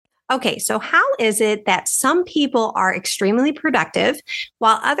Okay, so how is it that some people are extremely productive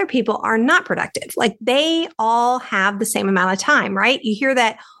while other people are not productive? Like they all have the same amount of time, right? You hear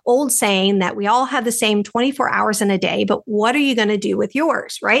that old saying that we all have the same 24 hours in a day, but what are you going to do with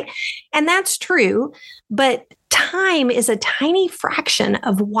yours, right? And that's true, but time is a tiny fraction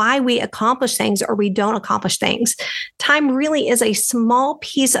of why we accomplish things or we don't accomplish things. Time really is a small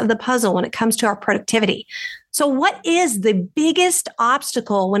piece of the puzzle when it comes to our productivity. So what is the biggest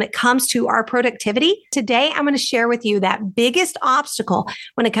obstacle when it comes to our productivity? Today, I'm going to share with you that biggest obstacle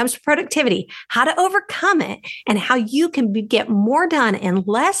when it comes to productivity, how to overcome it, and how you can get more done in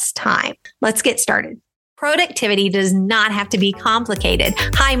less time. Let's get started. Productivity does not have to be complicated.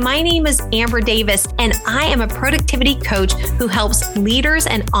 Hi, my name is Amber Davis, and I am a productivity coach who helps leaders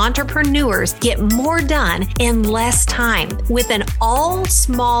and entrepreneurs get more done in less time with an all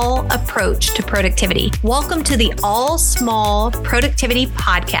small approach to productivity. Welcome to the All Small Productivity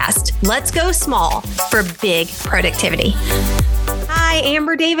Podcast. Let's go small for big productivity. Hi,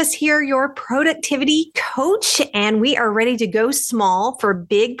 Amber Davis here, your productivity coach, and we are ready to go small for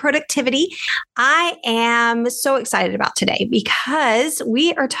big productivity. I am so excited about today because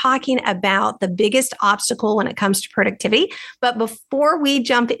we are talking about the biggest obstacle when it comes to productivity. But before we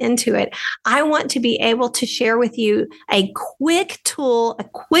jump into it, I want to be able to share with you a quick tool, a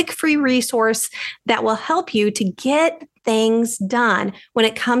quick free resource that will help you to get things done when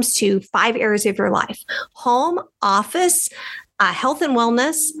it comes to 5 areas of your life: home, office, health and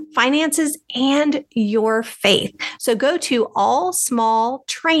wellness, finances, and your faith. So go to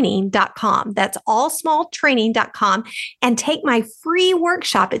allsmalltraining.com. That's allsmalltraining.com and take my free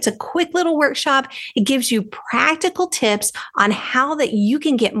workshop. It's a quick little workshop. It gives you practical tips on how that you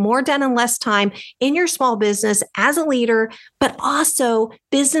can get more done in less time in your small business as a leader, but also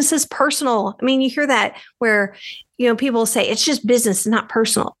business is personal. I mean, you hear that where people say it's just business, not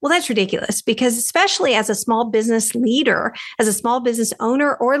personal. Well, that's ridiculous because especially as a small business leader, as a small business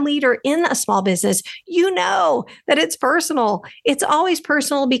owner or leader in a small business, you know that it's personal. It's always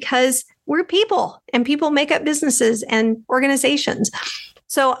personal because we're people and people make up businesses and organizations.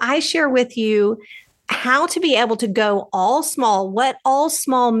 So I share with you how to be able to go all small, what all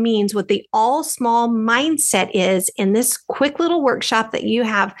small means, what the all small mindset is in this quick little workshop that you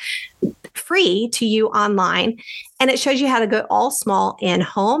have free to you online. And it shows you how to go all small in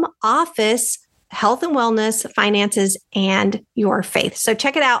home, office, health and wellness, finances, and your faith. So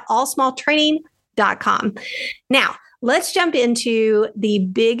check it out, allsmalltraining.com. Now, let's jump into the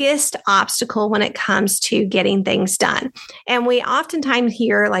biggest obstacle when it comes to getting things done. And we oftentimes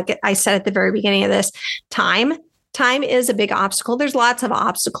hear, like I said at the very beginning of this, time. Time is a big obstacle. There's lots of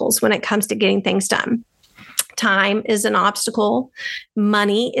obstacles when it comes to getting things done. Time is an obstacle.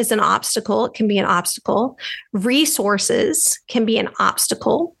 Money is an obstacle. It can be an obstacle. Resources can be an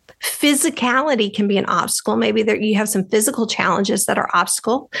obstacle. Physicality can be an obstacle. Maybe you have some physical challenges that are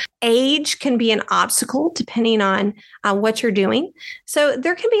obstacle. Age can be an obstacle depending on what you're doing. So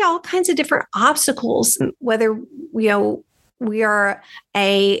there can be all kinds of different obstacles, whether we are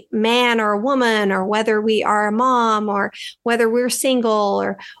a man or a woman, or whether we are a mom, or whether we're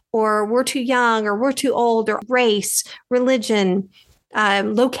single, or we're too young, or we're too old, or race, religion,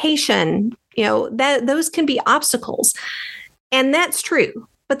 location. Those can be obstacles, and that's true.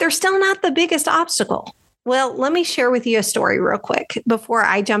 But they're still not the biggest obstacle. Well, let me share with you a story real quick before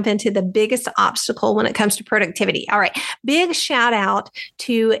I jump into the biggest obstacle when it comes to productivity. All right. Big shout out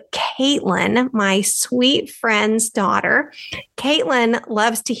to Caitlin, my sweet friend's daughter. Caitlin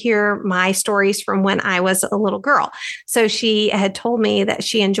loves to hear my stories from when I was a little girl. So she had told me that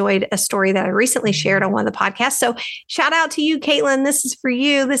she enjoyed a story that I recently shared on one of the podcasts. So shout out to you, Caitlin. This is for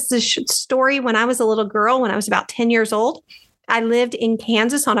you. This is a story when I was a little girl, when I was about 10 years old. I lived in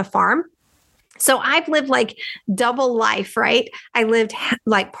Kansas on a farm. So I've lived like double life, right? I lived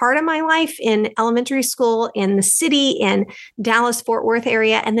like part of my life in elementary school in the city in Dallas, Fort Worth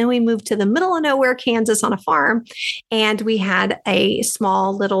area. And then we moved to the middle of nowhere, Kansas on a farm. And we had a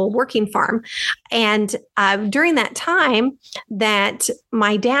small little working farm. And during that time that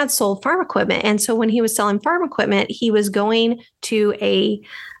my dad sold farm equipment. And so when he was selling farm equipment, he was going to a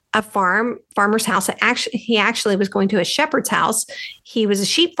farmer's house. He actually was going to a shepherd's house. He was a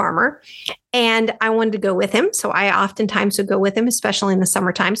sheep farmer, and I wanted to go with him. So I oftentimes would go with him, especially in the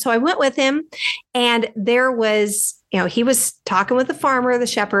summertime. So I went with him, and there was, he was talking with the farmer, the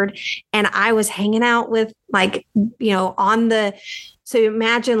shepherd, and I was hanging out with so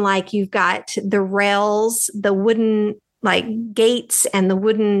imagine like you've got the rails, the wooden like gates and the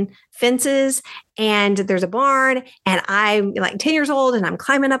wooden fences, and there's a barn, and I'm like 10 years old, and I'm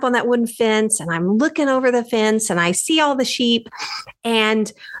climbing up on that wooden fence, and I'm looking over the fence, and I see all the sheep,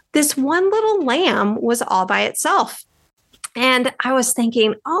 and this one little lamb was all by itself. And I was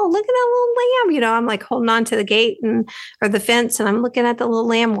thinking, oh, look at that little lamb. I'm like holding on to the gate or the fence, and I'm looking at the little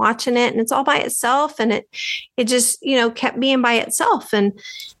lamb, watching it, and it's all by itself. And it just, kept being by itself. And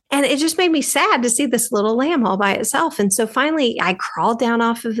it just made me sad to see this little lamb all by itself. And so finally I crawled down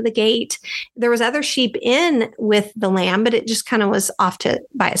off of the gate. There was other sheep in with the lamb, but it just kind of was off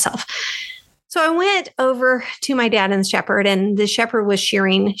by itself. So I went over to my dad and the shepherd, and the shepherd was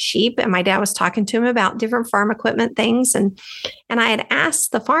shearing sheep, and my dad was talking to him about different farm equipment things. And I had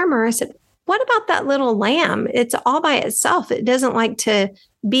asked the farmer, I said, what about that little lamb? It's all by itself. It doesn't like to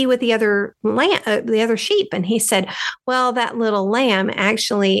be with the other sheep. And he said, well, that little lamb,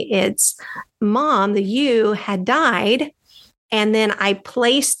 actually, its mom, the ewe, had died. And then I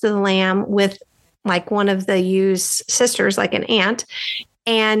placed the lamb with like one of the ewe's sisters, like an aunt.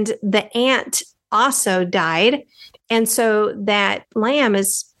 And the aunt also died. And so that lamb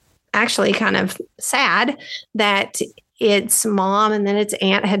is actually kind of sad that its mom and then its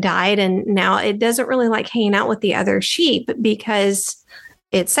aunt had died. And now it doesn't really like hanging out with the other sheep because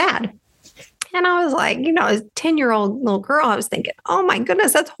it's sad. And I was like, as a 10-year-old little girl, I was thinking, oh my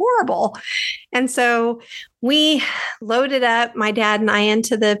goodness, that's horrible. And so we loaded up my dad and I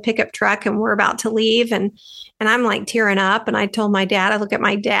into the pickup truck, and we're about to leave. And I'm like tearing up. And I told my dad, I look at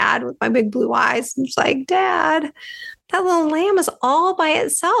my dad with my big blue eyes, and it's like, Dad, that little lamb is all by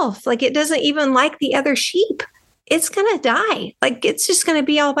itself. Like, it doesn't even like the other sheep. It's going to die. Like, it's just going to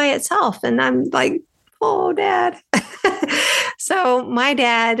be all by itself. And I'm like, oh, Dad. So my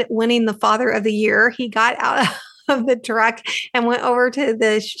dad, winning the Father of the Year, he got out of the truck and went over to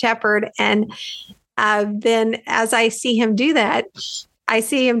the shepherd. And then as I see him do that, I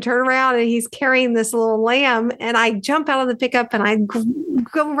see him turn around and he's carrying this little lamb. And I jump out of the pickup and I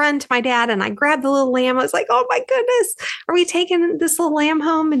go run to my dad and I grab the little lamb. I was like, oh my goodness, are we taking this little lamb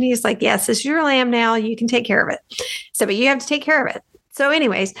home? And he's like, yes, this is your lamb now. You can take care of it. So, but you have to take care of it. So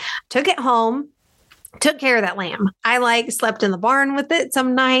anyways, took it home. Took care of that lamb. I slept in the barn with it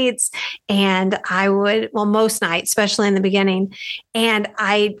some nights, and I would, most nights, especially in the beginning. And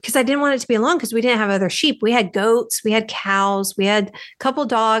because I didn't want it to be alone, because we didn't have other sheep. We had goats, we had cows, we had a couple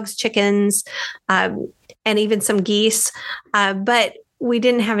dogs, chickens, and even some geese. But we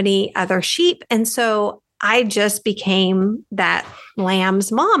didn't have any other sheep. And so I just became that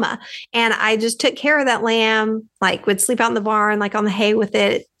lamb's mama. And I just took care of that lamb, would sleep out in the barn, on the hay with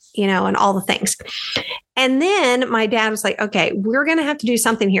it, and all the things. And then my dad was like, okay, we're going to have to do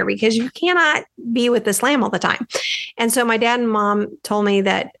something here because you cannot be with this lamb all the time. And so my dad and mom told me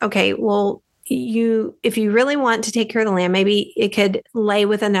that, okay, well, if you really want to take care of the lamb, maybe it could lay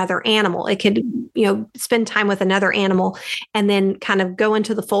with another animal. It could, spend time with another animal and then kind of go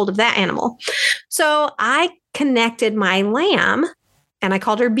into the fold of that animal. So I connected my lamb, and I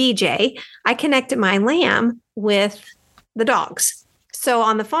called her BJ. I connected my lamb with the dogs. So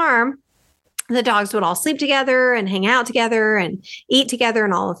on the farm, the dogs would all sleep together and hang out together and eat together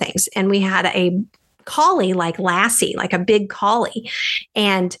and all the things. And we had a collie like Lassie, like a big collie.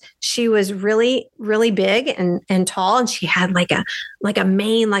 And she was really, really big and tall. And she had like a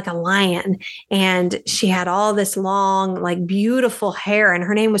mane, like a lion. And she had all this long, beautiful hair. And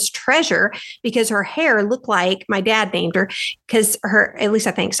her name was Treasure because her hair looked like my dad named her because at least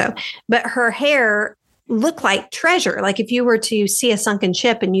I think so, but her hair look like treasure. Like if you were to see a sunken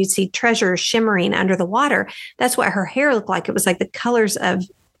ship and you'd see treasure shimmering under the water, that's what her hair looked like. It was like the colors of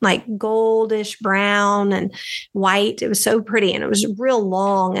goldish brown and white. It was so pretty and it was real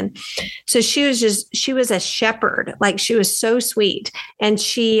long. And so she was a shepherd. She was so sweet. And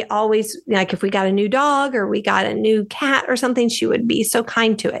she always, if we got a new dog or we got a new cat or something, she would be so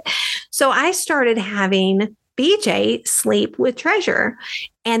kind to it. So I started having BJ sleep with Treasure.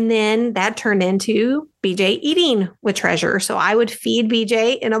 And then that turned into BJ eating with Treasure. So I would feed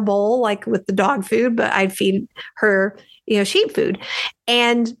BJ in a bowl, with the dog food, but I'd feed her, sheep food.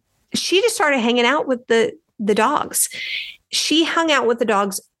 And she just started hanging out with the dogs. She hung out with the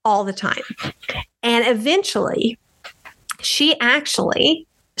dogs all the time. And eventually she actually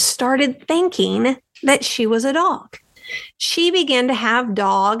started thinking that she was a dog. She began to have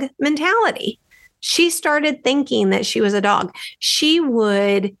dog mentality. She started thinking that she was a dog. She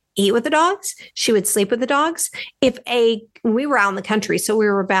would eat with the dogs. She would sleep with the dogs. We were out in the country, so we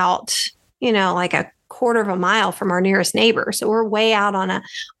were about, a quarter of a mile from our nearest neighbor. So we're way out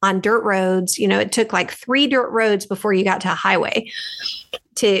on dirt roads. It took like 3 dirt roads before you got to a highway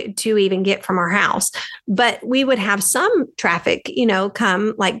to even get from our house. But we would have some traffic,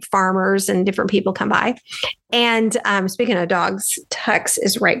 come, like farmers and different people come by. And speaking of dogs, Tux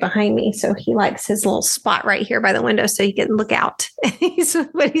is right behind me. So he likes his little spot right here by the window so he can look out. He's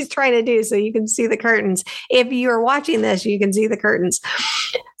what he's trying to do so you can see the curtains. If you're watching this, you can see the curtains.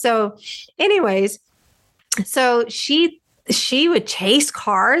 So anyways, so she would chase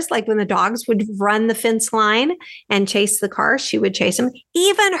cars. Like when the dogs would run the fence line and chase the cars, she would chase them.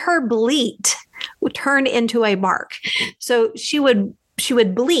 Even her bleat would turn into a bark. So she would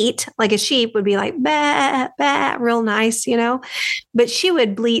bleat like a sheep would be like, bah, bah, real nice, but she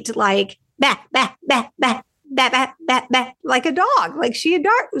would bleat like, bah, bah, bah, bah, bah, bah, bah, bah, like a dog. Like she'd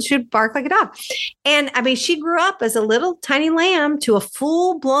bark like a dog. And I mean, she grew up as a little tiny lamb to a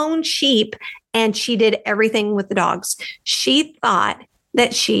full blown sheep. And she did everything with the dogs. She thought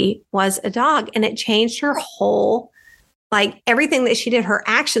that she was a dog, and it changed her whole, like everything that she did. Her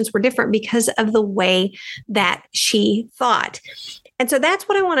actions were different because of the way that she thought. And so that's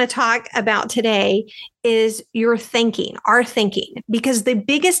what I want to talk about today is your thinking, our thinking, because the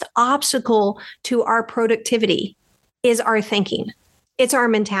biggest obstacle to our productivity is our thinking. It's our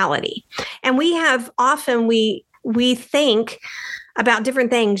mentality. And we think about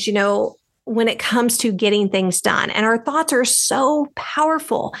different things, when it comes to getting things done. And our thoughts are so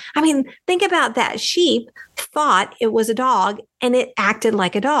powerful. I mean, think about that. Sheep thought it was a dog and it acted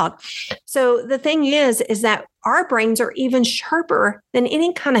like a dog. So the thing is that our brains are even sharper than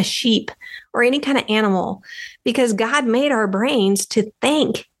any kind of sheep or any kind of animal because God made our brains to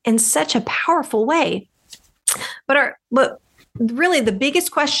think in such a powerful way. But really the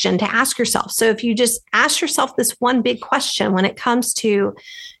biggest question to ask yourself. So if you just ask yourself this one big question when it comes to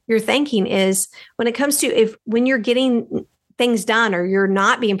your thinking is when it comes to when you're getting things done or you're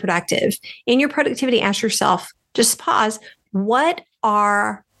not being productive in your productivity, ask yourself, just pause. What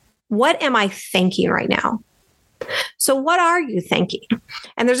am I thinking right now? So what are you thinking?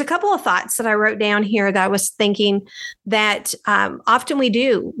 And there's a couple of thoughts that I wrote down here that I was thinking that often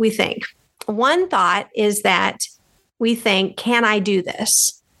we think. One thought is that we think, can I do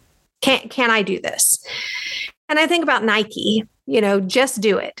this? Can I do this? And I think about Nike, just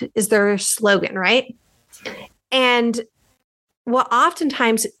do it is their slogan, right? And what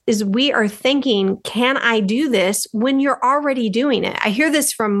oftentimes is we are thinking, can I do this when you're already doing it? I hear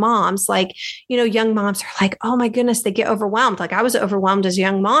this from moms, like, young moms are like, oh my goodness, they get overwhelmed. Like I was overwhelmed as a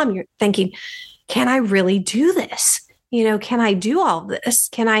young mom. You're thinking, can I really do this? Can I do all this?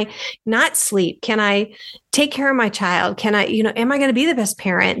 Can I not sleep? Can I take care of my child? Can I, am I going to be the best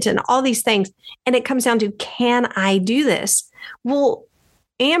parent and all these things? And it comes down to, can I do this? Well,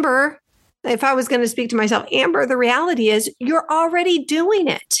 Amber, if I was going to speak to myself, Amber, the reality is you're already doing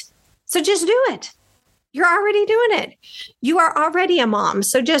it. So just do it. You're already doing it. You are already a mom.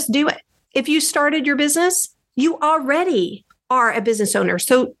 So just do it. If you started your business, you already are a business owner.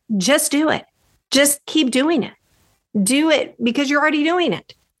 So just do it. Just keep doing it. Do it because you're already doing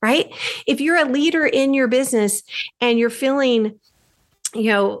it, right? If you're a leader in your business and you're feeling,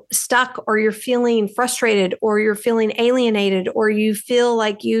 stuck or you're feeling frustrated or you're feeling alienated or you feel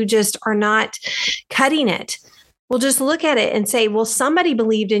like you just are not cutting it, well, just look at it and say, well, somebody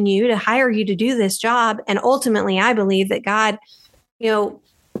believed in you to hire you to do this job. And ultimately, I believe that God,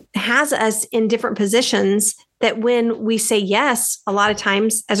 has us in different positions that when we say yes, a lot of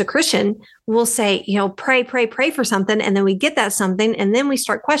times as a Christian, we'll say, pray for something. And then we get that something. And then we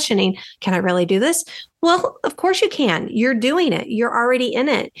start questioning, can I really do this? Well, of course you can. You're doing it. You're already in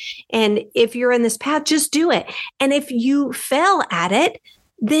it. And if you're in this path, just do it. And if you fail at it,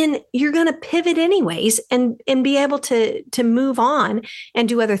 then you're going to pivot anyways and be able to move on and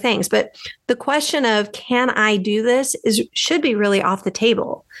do other things. But the question of, can I do this should be really off the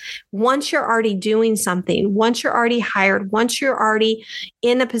table. Once you're already doing something, once you're already hired, once you're already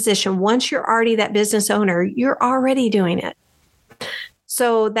in a position, once you're already that business owner, you're already doing it.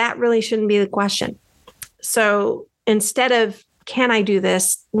 So that really shouldn't be the question. So instead of, can I do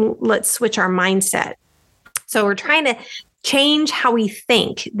this? Let's switch our mindset. So we're trying to change how we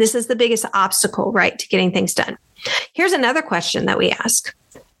think. This is the biggest obstacle, right, to getting things done. Here's another question that we ask.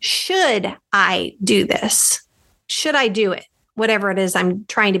 Should I do this? Should I do it? Whatever it is I'm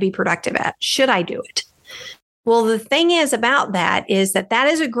trying to be productive at, should I do it? Well, the thing is about that is that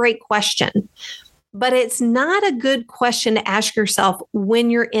is a great question, but it's not a good question to ask yourself when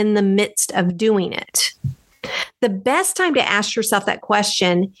you're in the midst of doing it. The best time to ask yourself that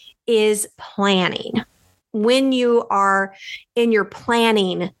question is planning. When you are in your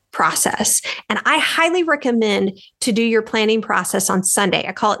planning process. And I highly recommend to do your planning process on Sunday.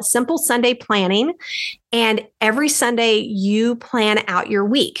 I call it Simple Sunday Planning. And every Sunday, you plan out your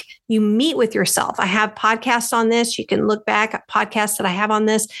week. You meet with yourself. I have podcasts on this. You can look back at podcasts that I have on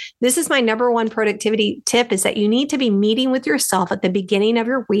this. This is my number one productivity tip, is that you need to be meeting with yourself at the beginning of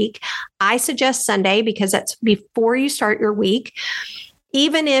your week. I suggest Sunday because that's before you start your week.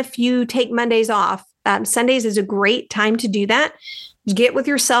 Even if you take Mondays off, Sundays is a great time to do that. Get with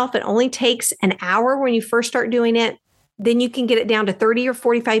yourself. It only takes an hour when you first start doing it. Then you can get it down to 30 or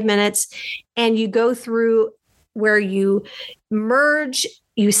 45 minutes. And you go through where you merge,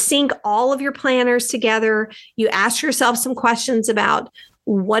 you sync all of your planners together. You ask yourself some questions about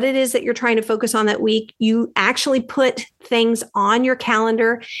what it is that you're trying to focus on that week. You actually put things on your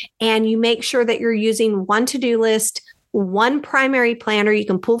calendar and you make sure that you're using one to-do list, one primary planner. You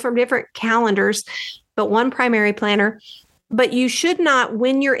can pull from different calendars, but one primary planner. But you should not,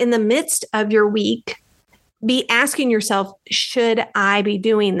 when you're in the midst of your week, be asking yourself, should I be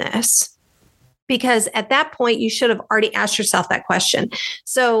doing this? Because at that point, you should have already asked yourself that question.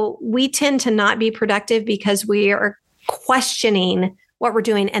 So we tend to not be productive because we are questioning what we're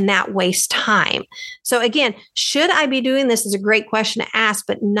doing, and that wastes time. So again, should I be doing this is a great question to ask,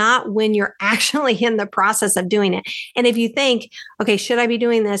 but not when you're actually in the process of doing it. And if you think, okay, should I be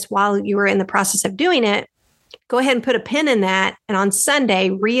doing this while you were in the process of doing it? Go ahead and put a pin in that. And on Sunday,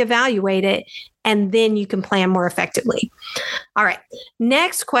 reevaluate it. And then you can plan more effectively. All right.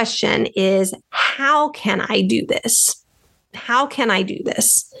 Next question is, how can I do this? How can I do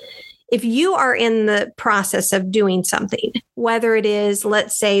this? If you are in the process of doing something, whether it is,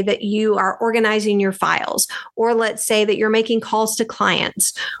 let's say that you are organizing your files, or let's say that you're making calls to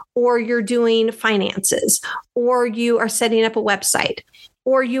clients, or you're doing finances, or you are setting up a website,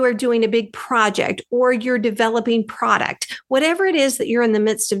 or you are doing a big project, or you're developing product, whatever it is that you're in the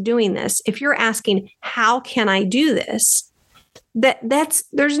midst of doing this, if you're asking, how can I do this?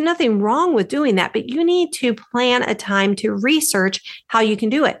 There's nothing wrong with doing that, but you need to plan a time to research how you can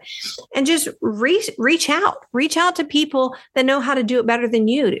do it, and just reach out to people that know how to do it better than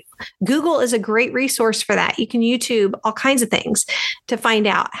you do. Google is a great resource for that. You can YouTube all kinds of things to find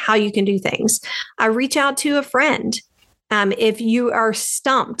out how you can do things. Reach out to a friend. If you are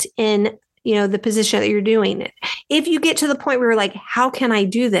stumped in, the position that you're doing it, if you get to the point where you're like, how can I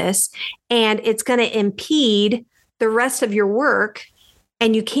do this? And it's going to impede the rest of your work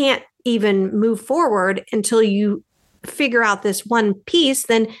and you can't even move forward until you figure out this one piece,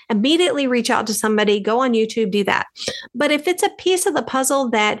 then immediately reach out to somebody, go on YouTube, do that. But if it's a piece of the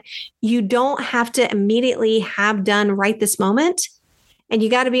puzzle that you don't have to immediately have done right this moment, and you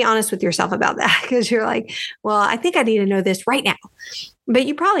got to be honest with yourself about that, because you're like, well, I think I need to know this right now, but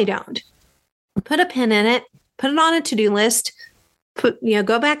you probably don't. Put a pin in it, put it on a to-do list,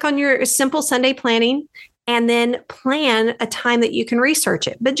 go back on your Simple Sunday Planning, and then plan a time that you can research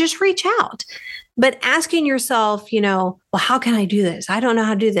it, but just reach out. But asking yourself, well, how can I do this? I don't know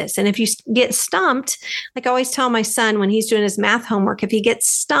how to do this. And if you get stumped, like I always tell my son when he's doing his math homework, if he gets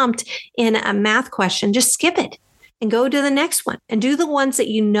stumped in a math question, just skip it and go to the next one and do the ones that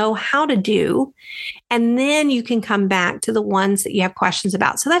you know how to do. And then you can come back to the ones that you have questions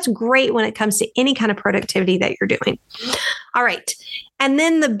about. So that's great when it comes to any kind of productivity that you're doing. All right. And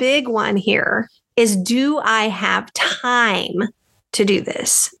then the big one here is, do I have time to do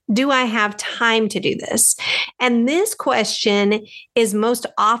this? Do I have time to do this? And this question is most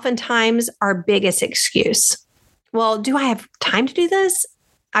oftentimes our biggest excuse. Well, do I have time to do this?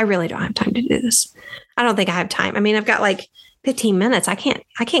 I really don't have time to do this. I don't think I have time. I mean, I've got like 15 minutes. I can't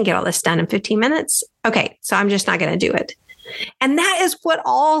get all this done in 15 minutes. Okay. So I'm just not going to do it. And that is what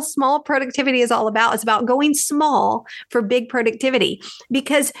all small productivity is all about. It's about going small for big productivity,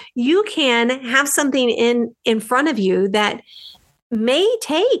 because you can have something in front of you that may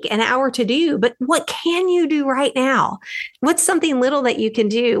take an hour to do, but what can you do right now? What's something little that you can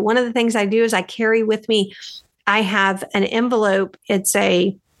do? One of the things I do is I carry with me, I have an envelope. It's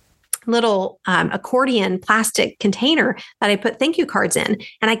a little accordion plastic container that I put thank you cards in,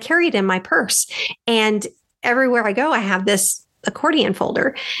 and I carry it in my purse. And everywhere I go, I have this accordion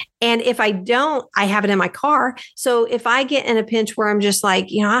folder. And if I don't, I have it in my car. So if I get in a pinch where I'm just like,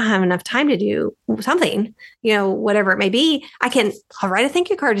 I don't have enough time to do something, whatever it may be, I'll write a thank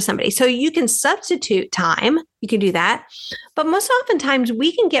you card to somebody. So you can substitute time. You can do that. But most oftentimes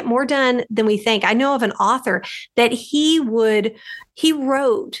we can get more done than we think. I know of an author that he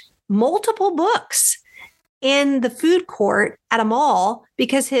wrote multiple books in the food court at a mall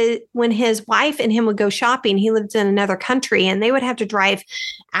because when his wife and him would go shopping, he lived in another country and they would have to drive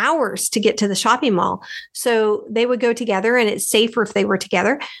hours to get to the shopping mall. So they would go together and it's safer if they were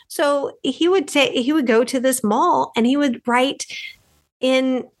together. So he would go to this mall and he would write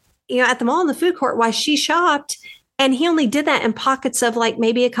in, at the mall in the food court while she shopped. And he only did that in pockets of like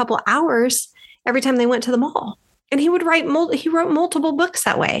maybe a couple hours every time they went to the mall. And he would he wrote multiple books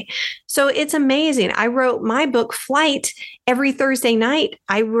that way. So it's amazing. I wrote my book, Flight, every Thursday night.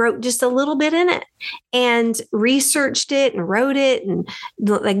 I wrote just a little bit in it and researched it and wrote it and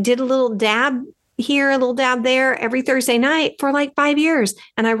like did a little dab here, a little dab there every Thursday night for like 5 years.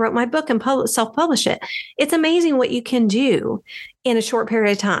 And I wrote my book and self-published it. It's amazing what you can do in a short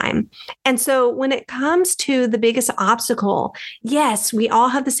period of time. And so when it comes to the biggest obstacle, yes, we all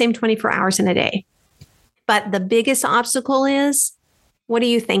have the same 24 hours in a day. But the biggest obstacle is, what are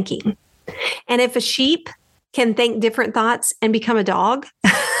you thinking? And if a sheep can think different thoughts and become a dog,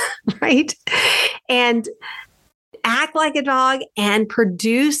 right? And act like a dog and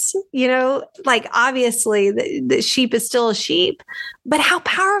produce, like obviously the sheep is still a sheep, but how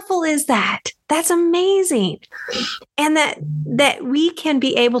powerful is that? That's amazing. And that we can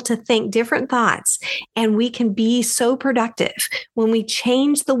be able to think different thoughts and we can be so productive when we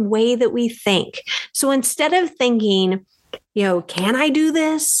change the way that we think. So instead of thinking, can I do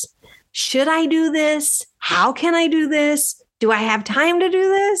this? Should I do this? How can I do this? Do I have time to do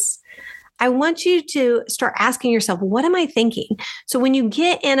this? I want you to start asking yourself, what am I thinking? So when you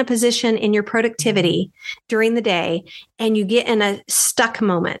get in a position in your productivity during the day and you get in a stuck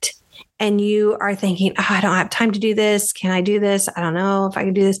moment and you are thinking, I don't have time to do this. Can I do this? I don't know if I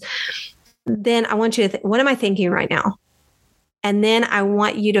can do this. Then I want you to what am I thinking right now? And then I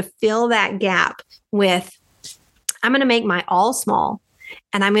want you to fill that gap with, I'm going to make my all small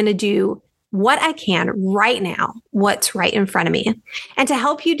and I'm going to do what I can right now, what's right in front of me. And to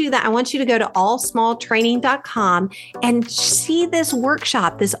help you do that, I want you to go to allsmalltraining.com and see this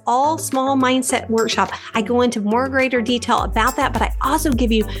workshop, this all small mindset workshop. I go into more greater detail about that, but I also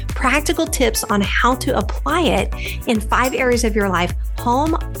give you practical tips on how to apply it in 5 areas of your life: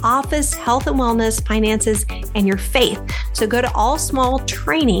 home, office, health and wellness, finances, and your faith. So go to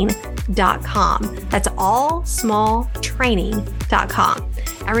allsmalltraining.com. That's allsmalltraining.com.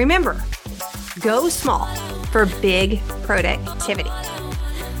 And remember, go small for big productivity.